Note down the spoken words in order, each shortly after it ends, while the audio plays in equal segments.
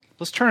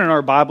Let's turn in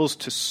our Bibles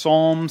to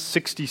Psalm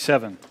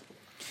 67.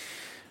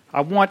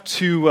 I want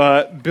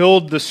to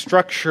build the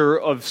structure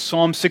of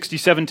Psalm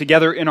 67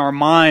 together in our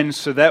minds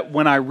so that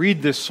when I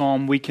read this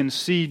psalm, we can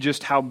see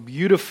just how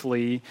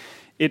beautifully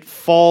it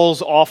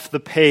falls off the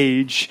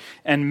page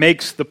and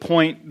makes the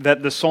point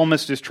that the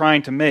psalmist is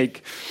trying to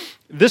make.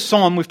 This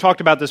psalm, we've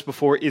talked about this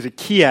before, is a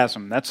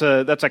chiasm.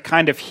 That's a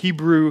kind of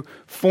Hebrew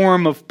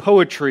form of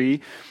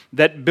poetry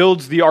that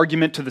builds the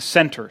argument to the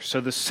center. So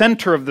the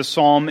center of the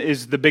psalm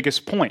is the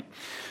biggest point.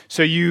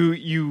 So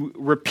you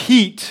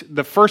repeat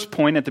the first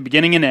point at the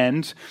beginning and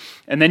end,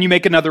 and then you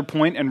make another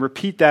point and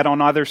repeat that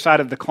on either side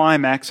of the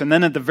climax. And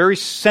then at the very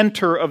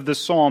center of the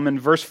psalm, in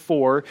verse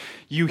 4,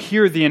 you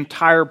hear the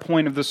entire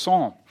point of the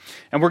psalm.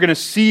 And we're going to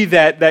see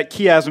that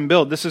chiasm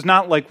build. This is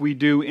not like we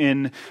do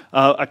in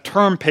a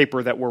term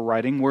paper that we're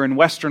writing, where in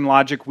Western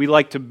logic we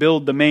like to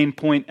build the main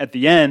point at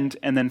the end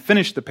and then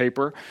finish the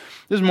paper.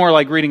 This is more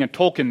like reading a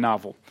Tolkien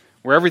novel,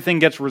 where everything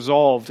gets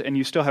resolved and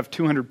you still have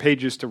 200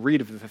 pages to read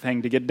of the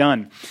thing to get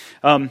done.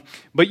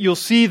 But you'll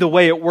see the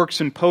way it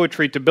works in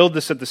poetry to build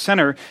this at the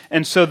center.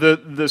 And so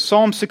the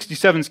Psalm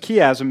 67's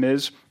chiasm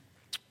is,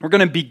 we're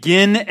going to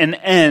begin and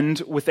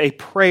end with a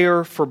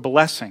prayer for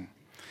blessing.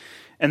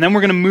 And then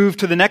we're going to move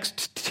to the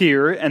next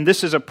tier, and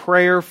this is a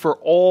prayer for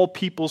all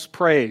people's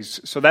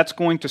praise. So that's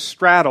going to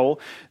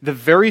straddle the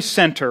very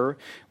center,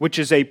 which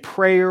is a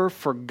prayer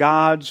for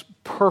God's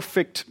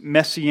perfect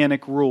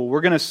messianic rule.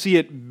 We're going to see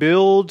it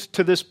build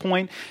to this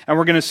point, and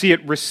we're going to see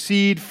it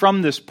recede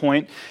from this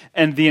point.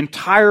 And the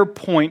entire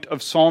point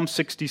of Psalm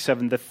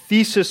 67, the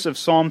thesis of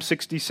Psalm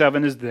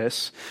 67 is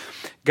this: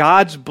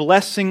 God's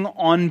blessing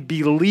on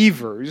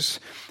believers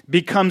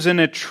becomes an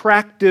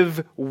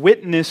attractive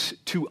witness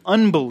to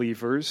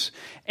unbelievers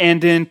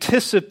and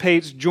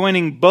anticipates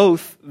joining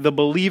both the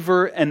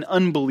believer and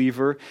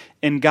unbeliever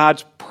in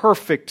God's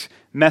perfect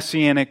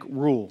messianic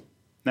rule.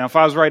 Now, if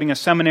I was writing a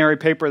seminary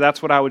paper,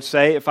 that's what I would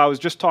say. If I was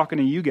just talking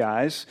to you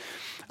guys,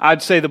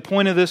 I'd say the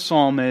point of this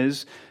psalm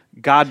is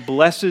God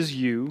blesses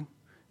you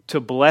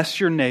to bless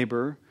your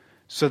neighbor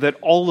so that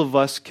all of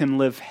us can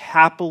live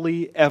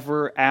happily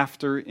ever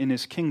after in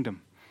His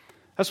kingdom.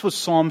 That's what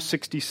Psalm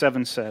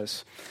 67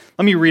 says.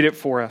 Let me read it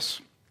for us.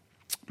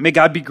 May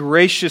God be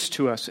gracious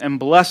to us and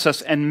bless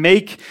us and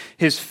make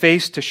His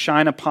face to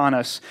shine upon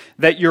us,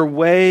 that your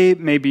way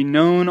may be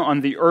known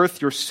on the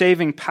earth, your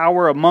saving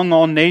power among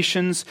all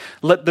nations.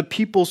 Let the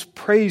peoples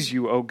praise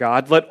you, O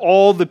God. Let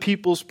all the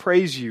peoples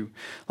praise you.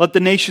 Let the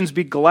nations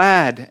be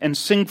glad and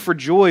sing for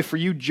joy, for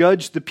you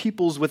judge the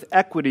peoples with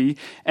equity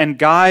and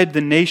guide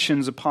the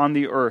nations upon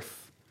the earth.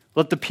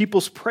 Let the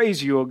peoples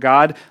praise you, O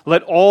God.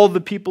 Let all the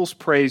peoples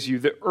praise you.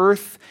 The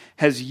earth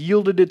has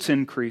yielded its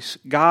increase.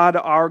 God,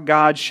 our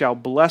God, shall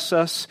bless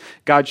us.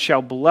 God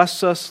shall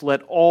bless us.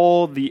 Let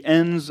all the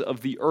ends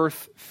of the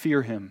earth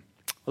fear Him.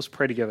 Let's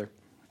pray together.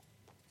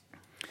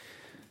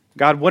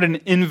 God, what an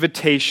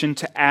invitation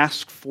to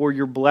ask for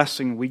your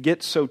blessing. We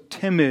get so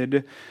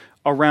timid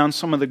around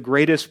some of the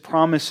greatest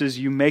promises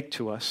you make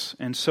to us.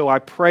 And so I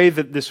pray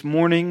that this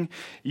morning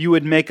you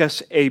would make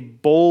us a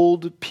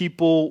bold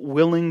people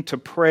willing to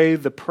pray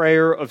the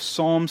prayer of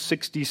Psalm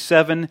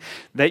 67,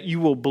 that you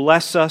will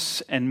bless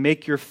us and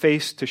make your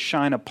face to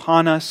shine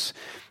upon us,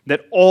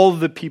 that all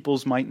the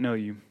peoples might know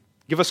you.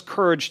 Give us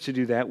courage to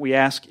do that, we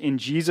ask in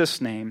Jesus'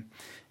 name.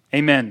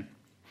 Amen.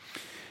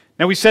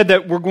 Now, we said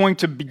that we're going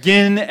to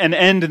begin and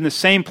end in the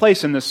same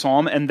place in this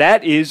psalm, and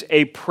that is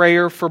a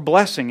prayer for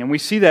blessing. And we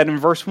see that in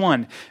verse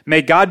 1.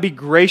 May God be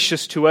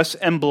gracious to us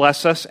and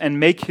bless us and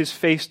make His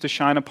face to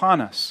shine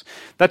upon us.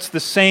 That's the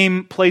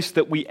same place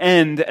that we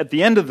end at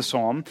the end of the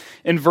psalm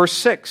in verse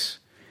 6.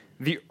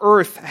 The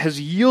earth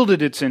has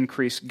yielded its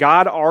increase.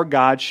 God, our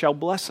God, shall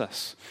bless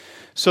us.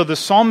 So the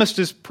psalmist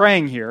is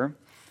praying here,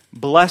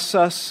 bless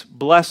us,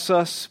 bless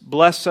us,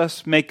 bless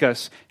us, make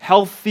us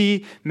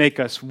healthy, make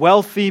us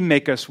wealthy,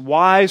 make us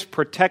wise,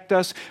 protect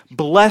us,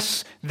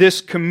 bless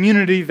this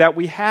community that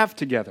we have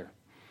together.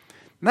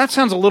 And that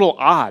sounds a little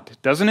odd,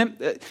 doesn't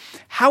it?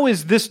 How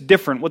is this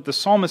different, what the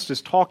psalmist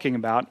is talking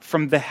about,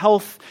 from the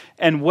health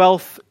and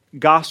wealth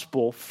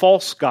gospel,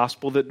 false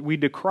gospel that we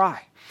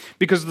decry?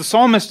 Because the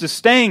psalmist is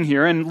staying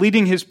here and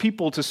leading his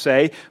people to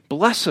say,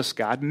 bless us,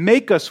 God,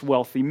 make us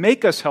wealthy,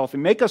 make us healthy,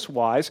 make us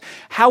wise.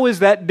 How is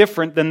that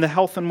different than the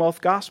health and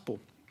wealth gospel?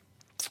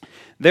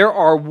 There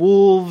are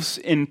wolves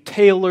in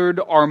tailored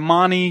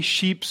Armani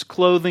sheep's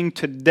clothing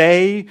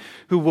today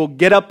who will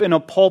get up in a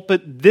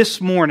pulpit this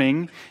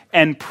morning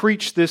and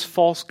preach this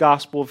false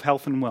gospel of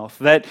health and wealth,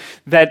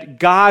 that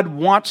God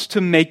wants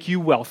to make you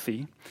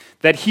wealthy,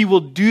 that He will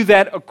do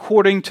that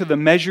according to the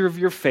measure of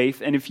your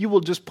faith, and if you will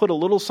just put a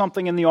little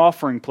something in the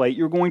offering plate,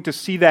 you're going to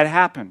see that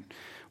happen.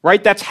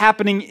 Right? That's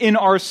happening in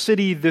our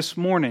city this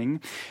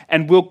morning,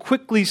 and we'll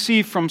quickly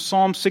see from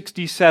Psalm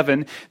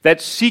 67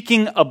 that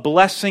seeking a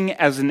blessing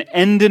as an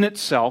end in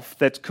itself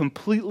that's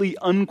completely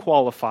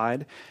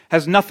unqualified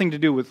has nothing to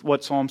do with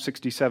what Psalm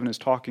 67 is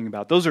talking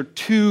about. Those are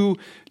two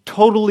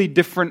totally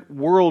different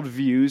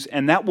worldviews,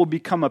 and that will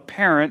become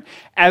apparent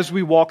as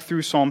we walk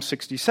through Psalm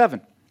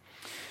 67.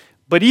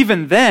 But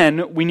even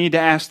then, we need to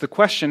ask the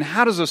question,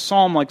 how does a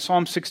psalm like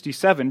Psalm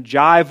 67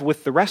 jive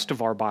with the rest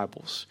of our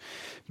Bibles?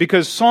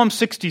 Because Psalm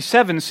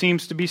 67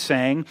 seems to be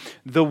saying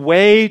the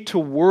way to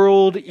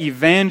world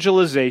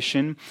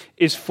evangelization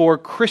is for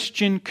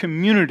Christian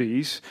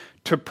communities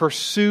to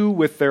pursue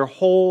with their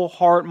whole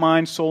heart,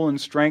 mind, soul,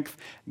 and strength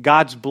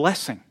God's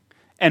blessing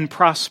and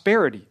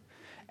prosperity.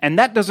 And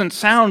that doesn't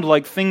sound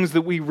like things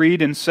that we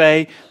read in,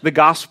 say, the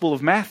Gospel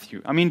of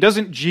Matthew. I mean,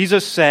 doesn't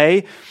Jesus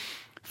say,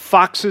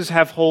 foxes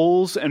have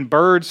holes and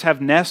birds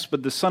have nests,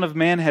 but the Son of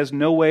Man has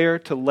nowhere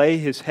to lay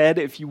his head?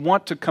 If you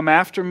want to come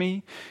after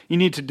me, you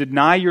need to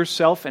deny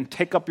yourself and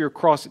take up your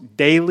cross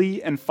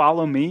daily and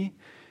follow me.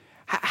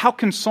 How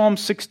can Psalm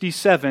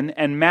 67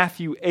 and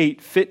Matthew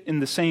 8 fit in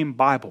the same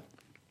Bible?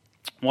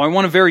 Well, I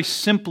want to very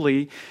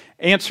simply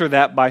answer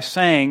that by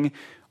saying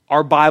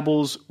our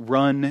Bibles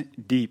run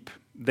deep.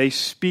 They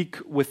speak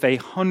with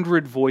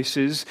 100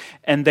 voices,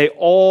 and they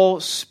all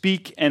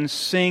speak and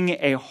sing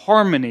a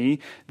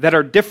harmony that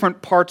are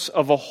different parts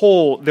of a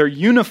whole. They're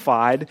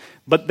unified,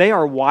 but they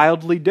are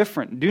wildly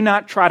different. Do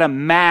not try to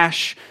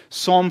mash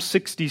Psalm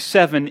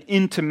 67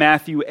 into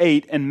Matthew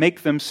 8 and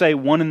make them say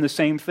one and the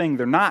same thing.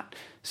 They're not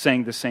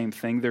saying the same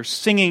thing. They're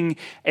singing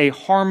a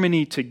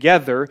harmony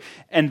together,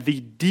 and the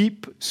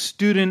deep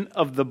student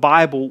of the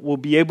Bible will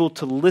be able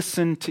to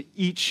listen to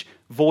each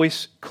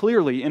voice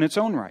clearly in its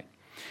own right.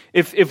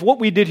 If what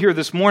we did here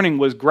this morning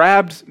was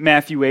grabbed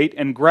Matthew 8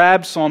 and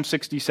grabbed Psalm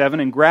 67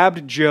 and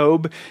grabbed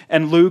Job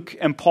and Luke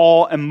and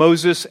Paul and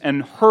Moses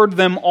and heard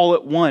them all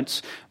at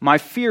once, my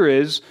fear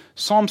is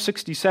Psalm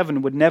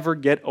 67 would never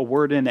get a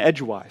word in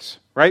edgewise,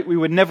 right? We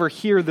would never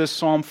hear this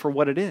psalm for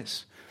what it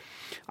is.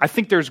 I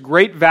think there's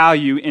great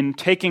value in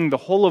taking the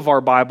whole of our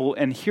Bible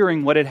and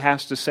hearing what it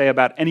has to say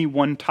about any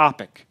one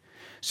topic.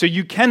 So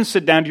you can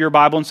sit down to your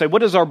Bible and say,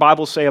 what does our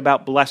Bible say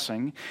about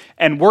blessing?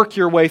 And work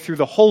your way through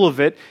the whole of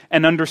it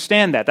and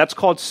understand that. That's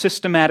called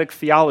systematic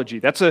theology.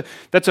 That's a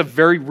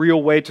very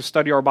real way to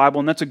study our Bible,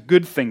 and that's a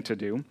good thing to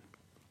do.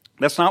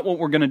 That's not what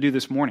we're going to do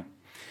this morning.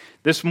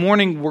 This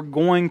morning, we're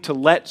going to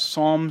let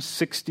Psalm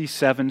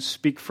 67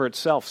 speak for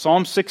itself.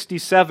 Psalm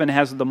 67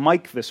 has the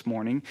mic this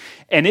morning,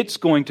 and it's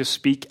going to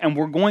speak, and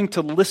we're going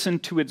to listen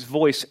to its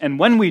voice. And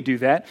when we do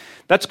that,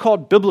 that's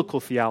called biblical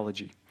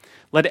theology.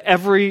 Let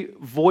every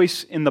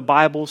voice in the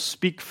Bible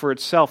speak for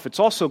itself. It's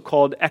also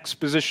called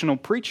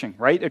expositional preaching,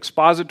 right?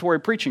 Expository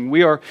preaching.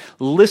 We are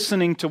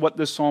listening to what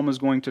this psalm is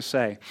going to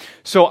say.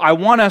 So I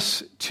want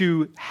us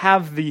to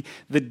have the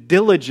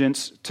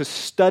diligence to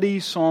study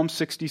Psalm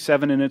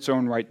 67 in its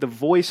own right, the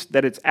voice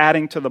that it's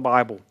adding to the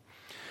Bible.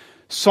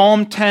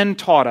 Psalm 10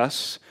 taught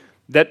us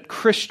that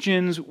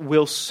Christians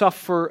will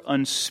suffer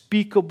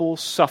unspeakable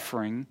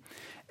suffering,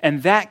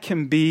 and that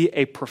can be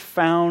a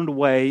profound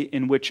way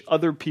in which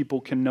other people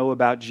can know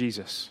about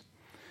Jesus.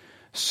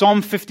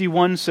 Psalm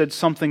 51 said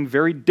something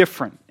very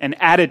different and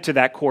added to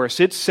that chorus.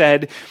 It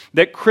said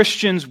that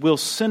Christians will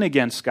sin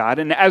against God,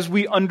 and as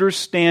we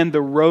understand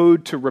the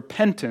road to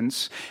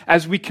repentance,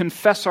 as we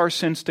confess our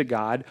sins to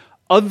God,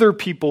 other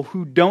people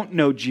who don't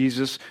know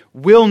Jesus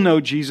will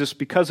know Jesus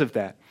because of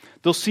that.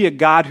 They'll see a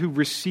God who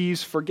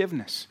receives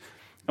forgiveness.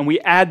 And we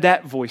add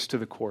that voice to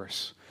the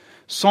chorus.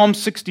 Psalm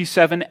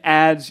 67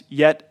 adds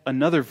yet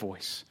another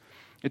voice.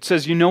 It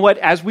says, you know what?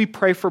 As we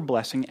pray for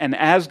blessing and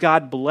as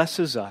God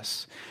blesses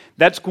us,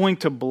 that's going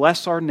to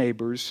bless our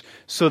neighbors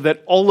so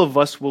that all of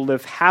us will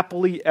live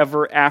happily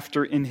ever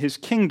after in His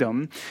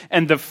kingdom.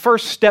 And the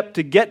first step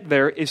to get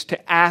there is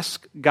to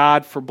ask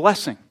God for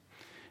blessing.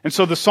 And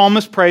so the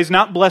psalmist prays,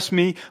 not bless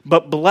me,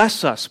 but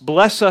bless us.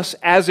 Bless us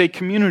as a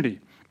community.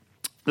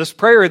 This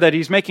prayer that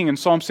he's making in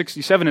Psalm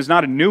 67 is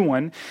not a new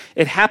one.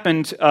 It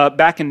happened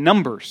back in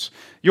Numbers.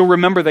 You'll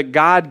remember that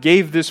God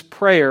gave this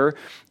prayer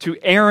to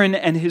Aaron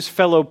and his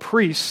fellow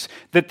priests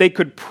that they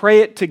could pray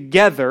it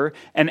together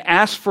and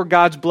ask for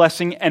God's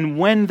blessing. And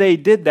when they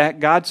did that,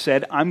 God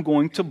said, I'm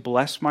going to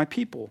bless my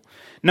people.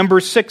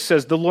 Numbers 6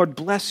 says, the Lord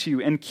bless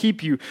you and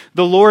keep you.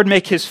 The Lord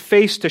make His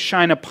face to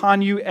shine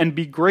upon you and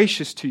be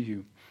gracious to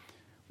you.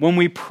 When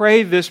we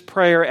pray this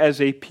prayer as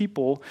a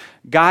people,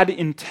 God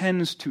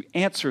intends to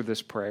answer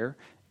this prayer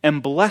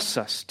and bless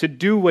us to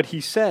do what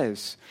He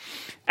says.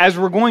 As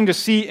we're going to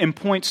see in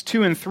points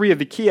 2 and 3 of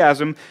the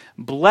chiasm,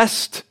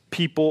 blessed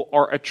people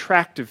are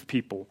attractive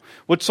people.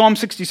 What Psalm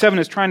 67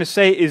 is trying to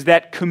say is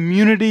that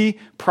community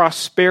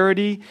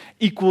prosperity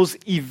equals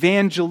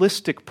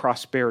evangelistic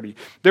prosperity.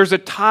 There's a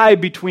tie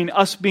between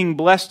us being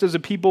blessed as a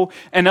people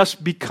and us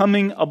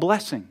becoming a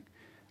blessing.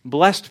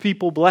 Blessed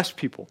people bless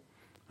people.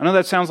 I know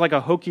that sounds like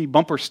a hokey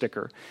bumper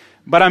sticker,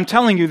 but I'm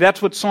telling you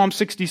that's what Psalm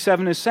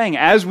 67 is saying.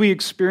 As we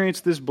experience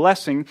this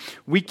blessing,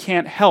 we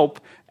can't help,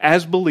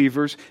 as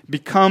believers,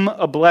 become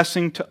a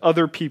blessing to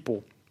other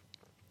people.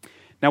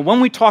 Now,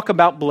 when we talk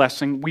about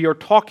blessing, we are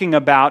talking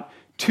about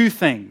two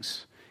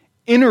things: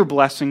 inner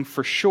blessing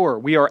for sure.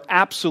 We are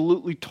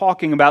absolutely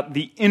talking about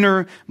the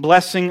inner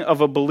blessing of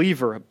a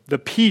believer, the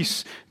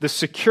peace, the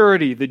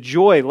security, the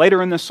joy.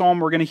 Later in the psalm,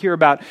 we're going to hear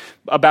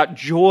about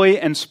joy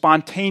and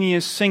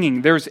spontaneous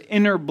singing. There's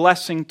inner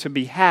blessing to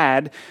be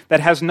had that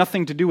has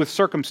nothing to do with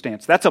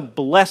circumstance. That's a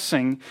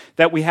blessing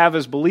that we have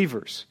as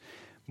believers.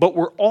 But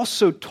we're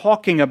also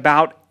talking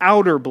about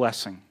outer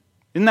blessing.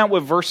 Isn't that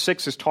what verse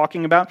 6 is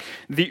talking about?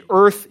 The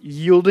earth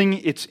yielding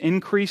its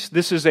increase.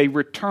 This is a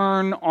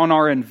return on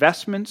our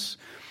investments.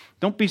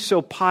 Don't be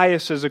so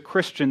pious as a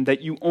Christian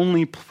that you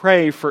only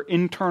pray for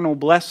internal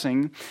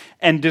blessing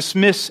and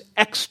dismiss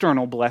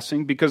external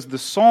blessing, because the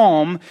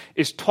psalm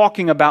is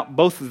talking about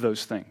both of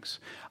those things.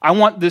 I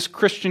want this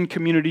Christian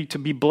community to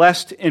be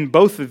blessed in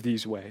both of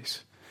these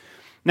ways.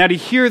 Now, to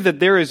hear that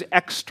there is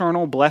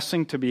external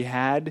blessing to be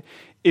had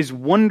is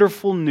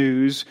wonderful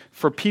news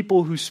for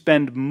people who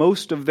spend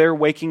most of their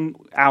waking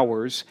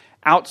hours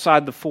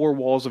outside the four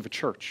walls of a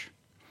church.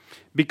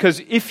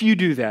 Because if you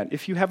do that,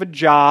 if you have a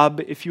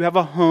job, if you have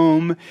a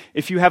home,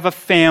 if you have a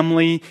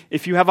family,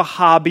 if you have a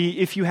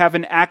hobby, if you have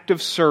an act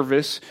of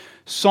service,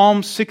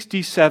 Psalm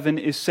 67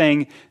 is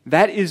saying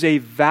that is a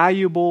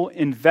valuable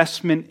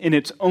investment in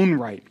its own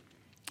right.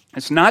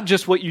 It's not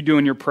just what you do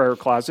in your prayer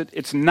closet.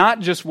 It's not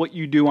just what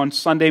you do on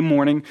Sunday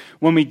morning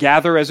when we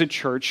gather as a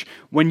church.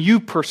 When you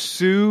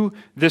pursue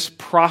this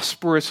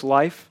prosperous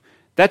life,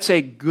 that's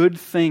a good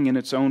thing in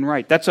its own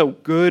right. That's a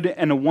good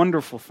and a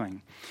wonderful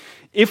thing.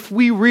 If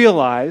we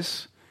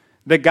realize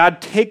that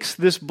God takes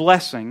this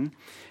blessing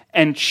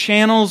and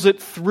channels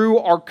it through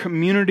our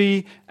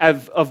community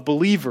of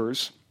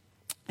believers,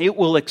 it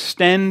will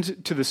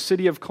extend to the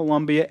city of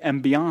Columbia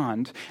and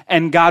beyond,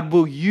 and God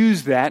will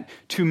use that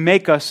to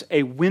make us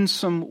a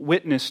winsome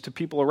witness to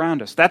people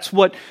around us. That's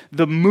what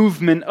the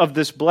movement of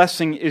this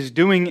blessing is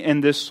doing in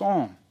this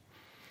psalm.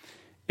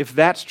 If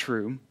that's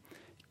true,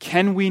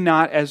 can we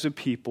not as a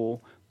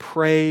people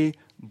pray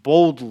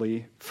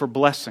boldly for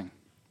blessing?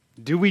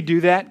 Do we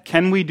do that?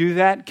 Can we do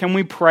that? Can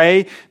we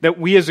pray that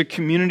we as a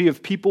community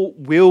of people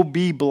will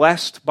be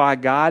blessed by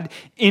God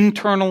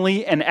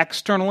internally and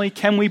externally?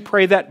 Can we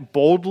pray that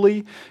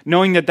boldly,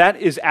 knowing that that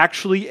is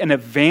actually an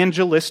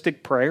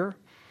evangelistic prayer?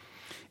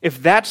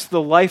 If that's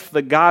the life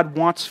that God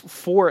wants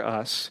for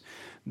us,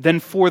 then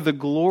for the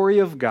glory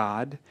of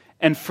God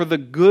and for the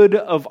good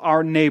of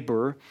our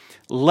neighbor,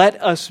 let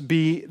us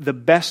be the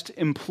best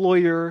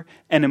employer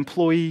and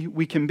employee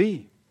we can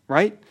be,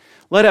 right?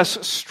 Let us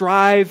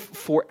strive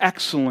for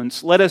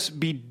excellence. Let us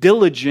be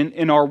diligent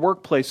in our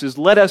workplaces.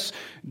 Let us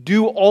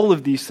do all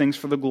of these things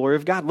for the glory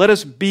of God. Let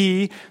us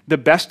be the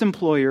best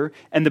employer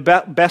and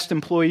the best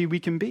employee we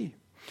can be.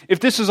 If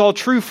this is all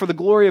true for the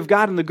glory of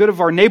God and the good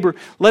of our neighbor,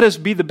 let us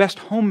be the best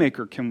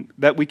homemaker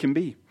that we can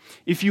be.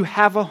 If you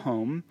have a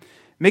home,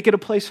 make it a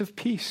place of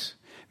peace.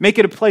 Make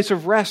it a place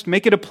of rest.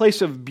 Make it a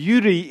place of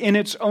beauty in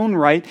its own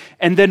right,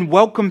 and then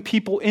welcome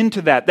people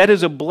into that. That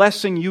is a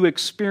blessing you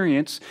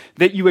experience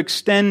that you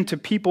extend to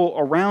people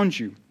around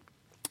you.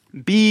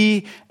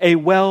 Be a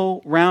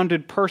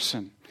well-rounded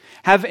person.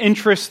 Have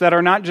interests that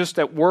are not just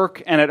at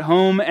work and at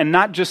home and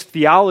not just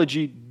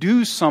theology.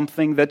 Do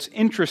something that's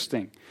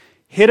interesting.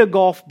 Hit a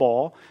golf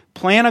ball.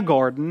 Plant a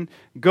garden,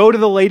 go to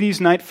the ladies'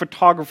 night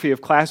photography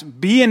of class,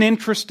 be an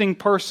interesting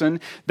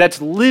person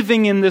that's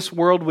living in this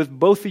world with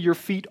both of your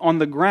feet on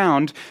the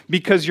ground,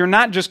 because you're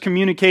not just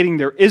communicating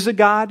there is a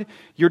God,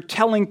 you're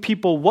telling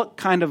people what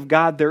kind of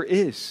God there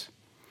is.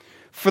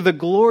 For the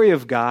glory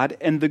of God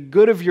and the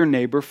good of your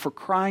neighbor, for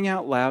crying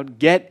out loud,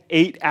 get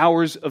 8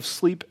 hours of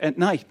sleep at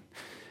night.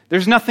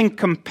 There's nothing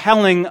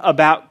compelling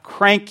about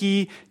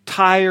cranky,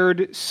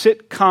 tired,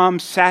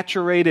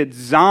 sitcom-saturated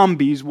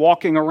zombies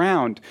walking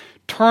around.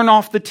 Turn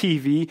off the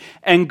TV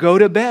and go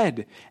to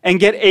bed and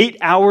get 8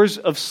 hours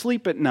of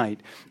sleep at night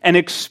and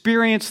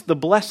experience the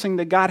blessing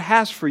that God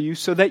has for you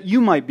so that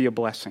you might be a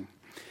blessing.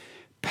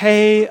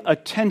 Pay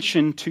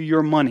attention to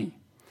your money.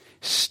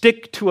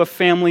 Stick to a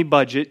family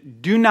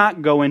budget. Do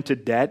not go into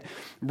debt.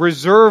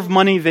 Reserve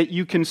money that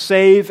you can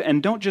save,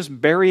 and don't just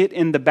bury it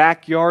in the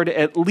backyard.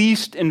 At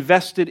least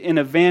invest it in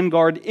a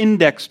Vanguard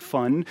indexed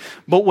fund.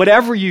 But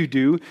whatever you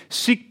do,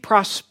 seek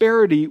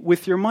prosperity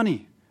with your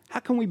money. How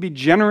can we be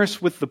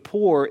generous with the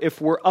poor if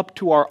we're up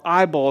to our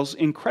eyeballs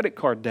in credit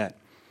card debt?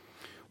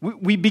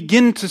 We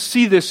begin to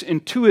see this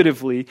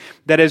intuitively,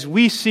 that as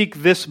we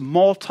seek this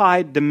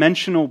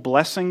multi-dimensional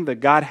blessing that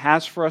God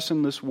has for us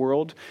in this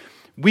world,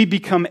 we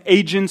become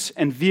agents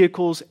and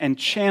vehicles and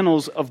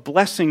channels of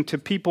blessing to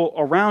people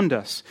around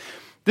us.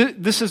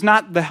 This is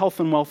not the health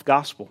and wealth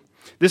gospel.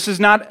 This is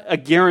not a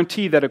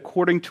guarantee that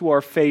according to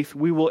our faith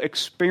we will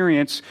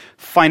experience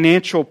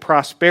financial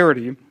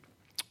prosperity.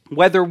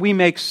 Whether we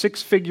make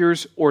 6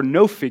 figures or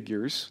no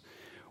figures,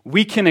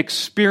 we can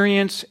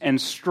experience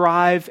and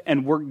strive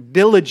and work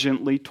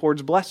diligently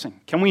towards blessing.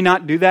 Can we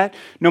not do that?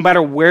 No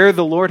matter where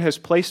the Lord has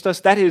placed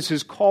us, that is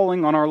His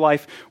calling on our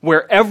life.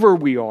 Wherever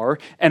we are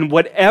and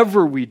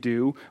whatever we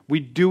do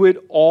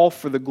it all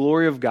for the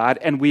glory of God,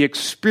 and we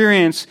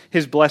experience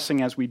His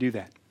blessing as we do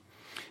that.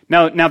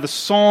 Now the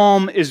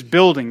psalm is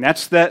building.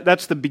 That's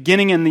the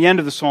beginning and the end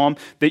of the psalm,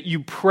 that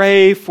you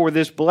pray for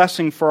this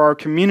blessing for our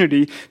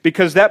community,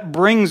 because that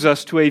brings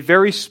us to a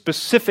very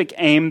specific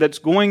aim that's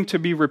going to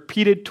be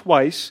repeated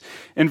twice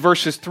in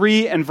verses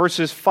 3 and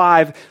verses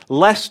 5,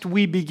 lest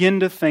we begin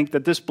to think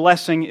that this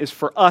blessing is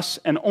for us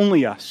and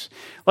only us.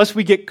 Lest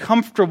we get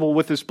comfortable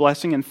with this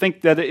blessing and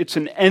think that it's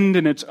an end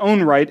in its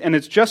own right and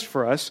it's just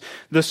for us.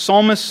 The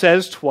psalmist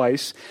says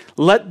twice,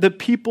 "Let the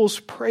peoples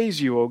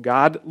praise you, O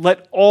God.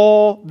 Let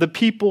all the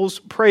peoples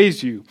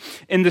praise you."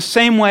 In the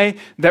same way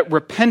that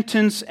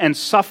repentance and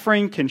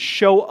suffering can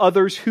show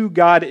others who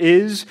God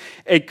is,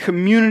 a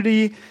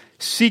community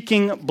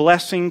seeking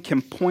blessing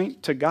can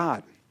point to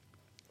God.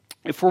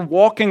 If we're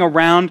walking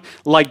around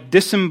like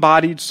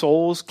disembodied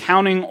souls,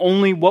 counting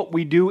only what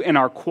we do in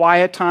our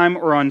quiet time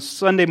or on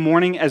Sunday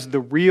morning as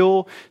the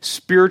real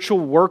spiritual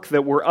work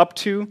that we're up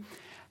to,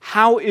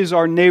 how is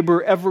our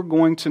neighbor ever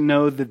going to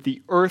know that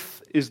the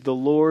earth is the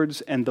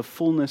Lord's and the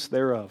fullness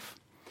thereof?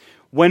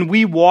 When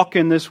we walk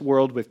in this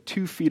world with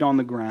 2 feet on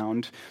the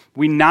ground,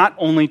 we not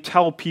only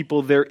tell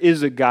people there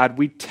is a God,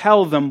 we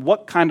tell them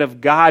what kind of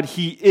God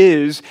He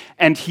is,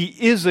 and He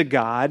is a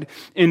God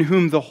in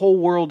whom the whole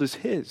world is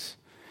His.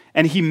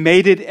 And He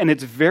made it, and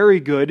it's very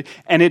good,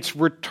 and it's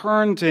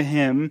returned to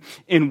Him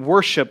in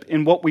worship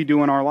in what we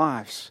do in our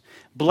lives.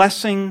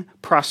 Blessing,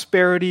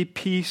 prosperity,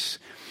 peace,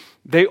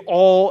 they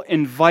all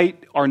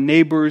invite our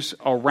neighbors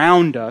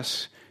around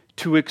us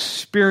to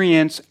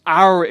experience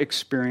our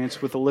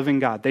experience with the living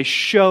God. They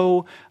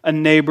show a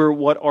neighbor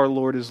what our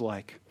Lord is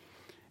like.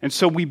 And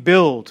so we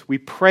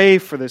pray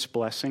for this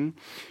blessing.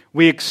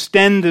 We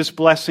extend this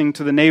blessing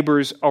to the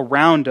neighbors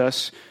around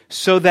us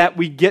so that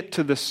we get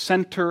to the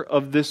center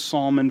of this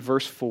psalm in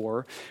verse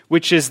 4,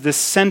 which is the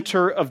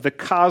center of the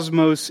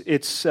cosmos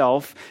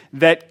itself,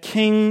 that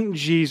King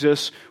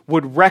Jesus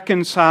would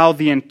reconcile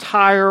the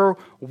entire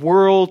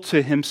world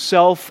to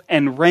Himself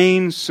and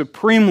reign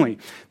supremely.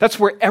 That's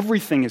where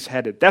everything is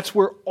headed. That's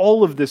where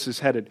all of this is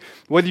headed.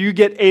 Whether you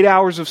get 8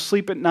 hours of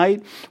sleep at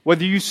night,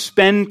 whether you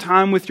spend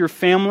time with your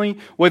family,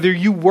 whether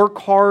you work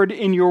hard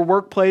in your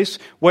workplace,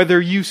 whether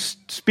you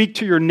speak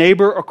to your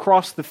neighbor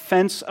across the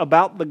fence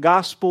about the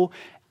gospel,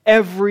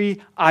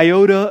 every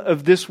iota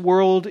of this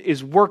world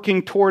is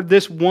working toward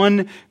this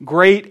one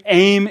great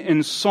aim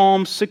in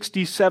Psalm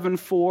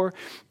 67:4,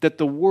 that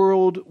the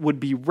world would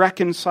be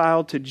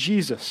reconciled to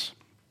Jesus.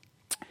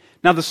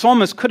 Now, the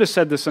psalmist could have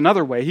said this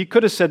another way. He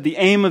could have said the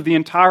aim of the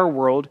entire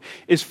world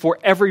is for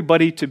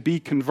everybody to be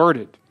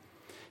converted.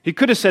 He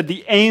could have said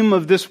the aim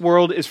of this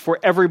world is for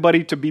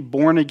everybody to be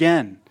born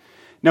again.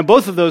 Now,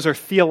 both of those are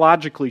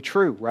theologically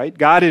true, right?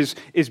 God is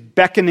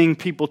beckoning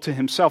people to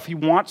Himself. He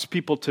wants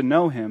people to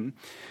know Him.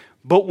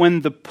 But when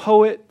the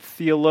poet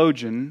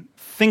theologian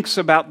thinks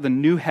about the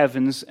new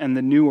heavens and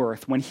the new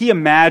earth, when he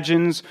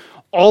imagines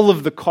all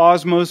of the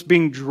cosmos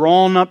being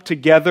drawn up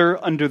together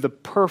under the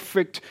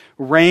perfect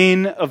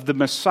reign of the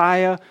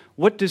Messiah,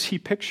 what does he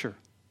picture?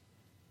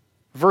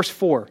 Verse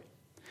 4.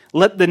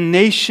 "Let the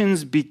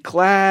nations be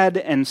glad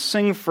and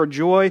sing for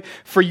joy,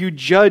 for you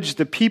judge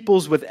the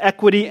peoples with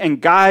equity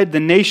and guide the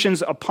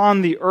nations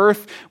upon the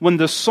earth." When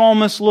the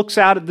psalmist looks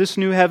out at this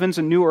new heavens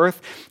and new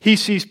earth, he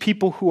sees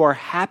people who are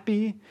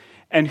happy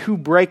and who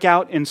break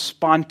out in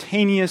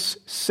spontaneous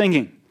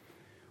singing.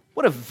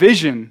 What a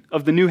vision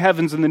of the new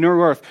heavens and the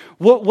new earth.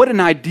 What an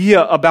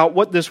idea about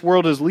what this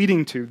world is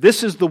leading to.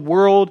 This is the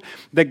world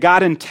that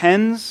God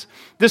intends.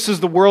 This is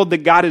the world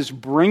that God is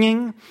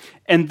bringing.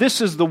 And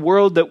this is the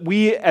world that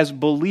we as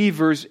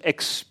believers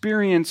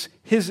experience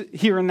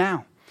here and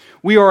now.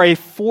 We are a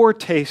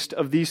foretaste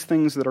of these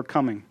things that are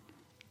coming.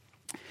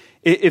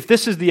 If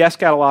this is the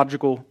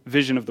eschatological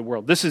vision of the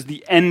world, this is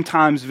the end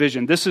times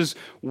vision, this is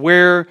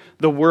where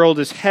the world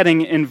is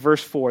heading in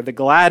verse 4, the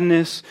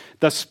gladness,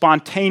 the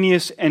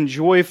spontaneous and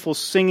joyful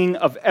singing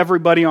of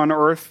everybody on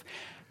earth,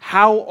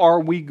 how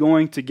are we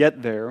going to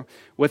get there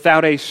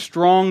without a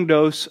strong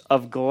dose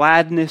of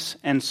gladness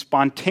and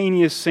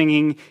spontaneous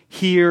singing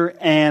here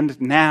and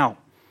now?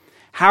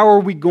 How are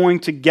we going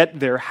to get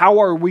there? How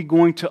are we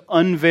going to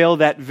unveil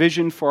that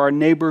vision for our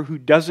neighbor who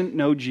doesn't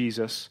know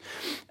Jesus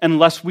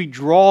unless we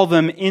draw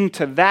them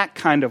into that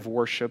kind of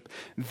worship,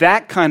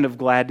 that kind of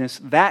gladness,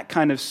 that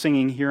kind of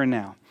singing here and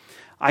now?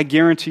 I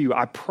guarantee you,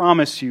 I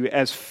promise you,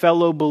 as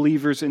fellow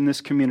believers in this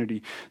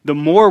community, the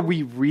more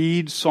we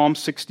read Psalm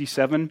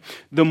 67,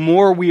 the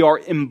more we are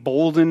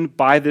emboldened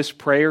by this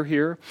prayer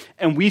here,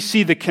 and we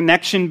see the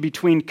connection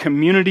between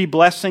community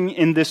blessing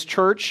in this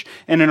church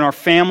and in our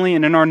family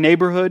and in our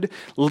neighborhood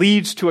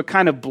leads to a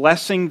kind of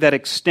blessing that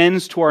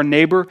extends to our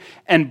neighbor,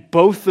 and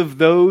both of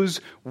those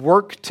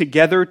work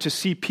together to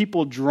see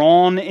people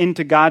drawn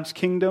into God's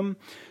kingdom.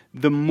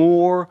 The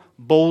more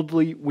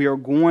boldly we are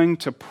going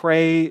to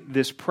pray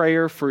this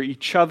prayer for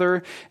each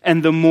other,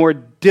 and the more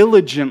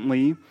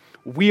diligently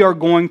we are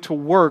going to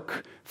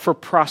work for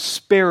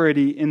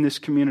prosperity in this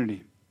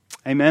community.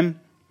 Amen?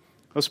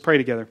 Let's pray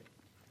together.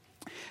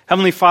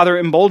 Heavenly Father,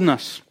 embolden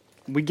us.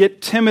 We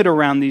get timid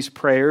around these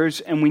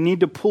prayers, and we need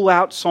to pull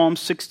out Psalm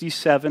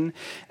 67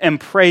 and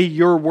pray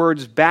your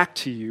words back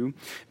to you,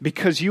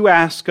 because you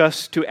ask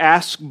us to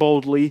ask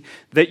boldly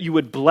that you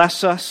would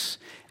bless us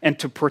and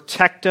to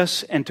protect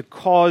us and to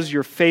cause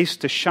your face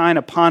to shine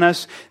upon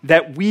us,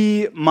 that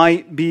we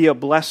might be a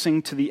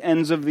blessing to the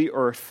ends of the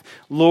earth.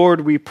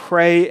 Lord, we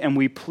pray and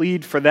we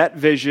plead for that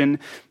vision,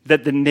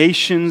 that the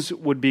nations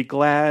would be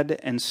glad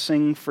and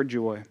sing for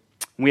joy.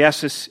 We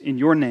ask this in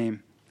your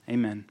name.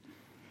 Amen.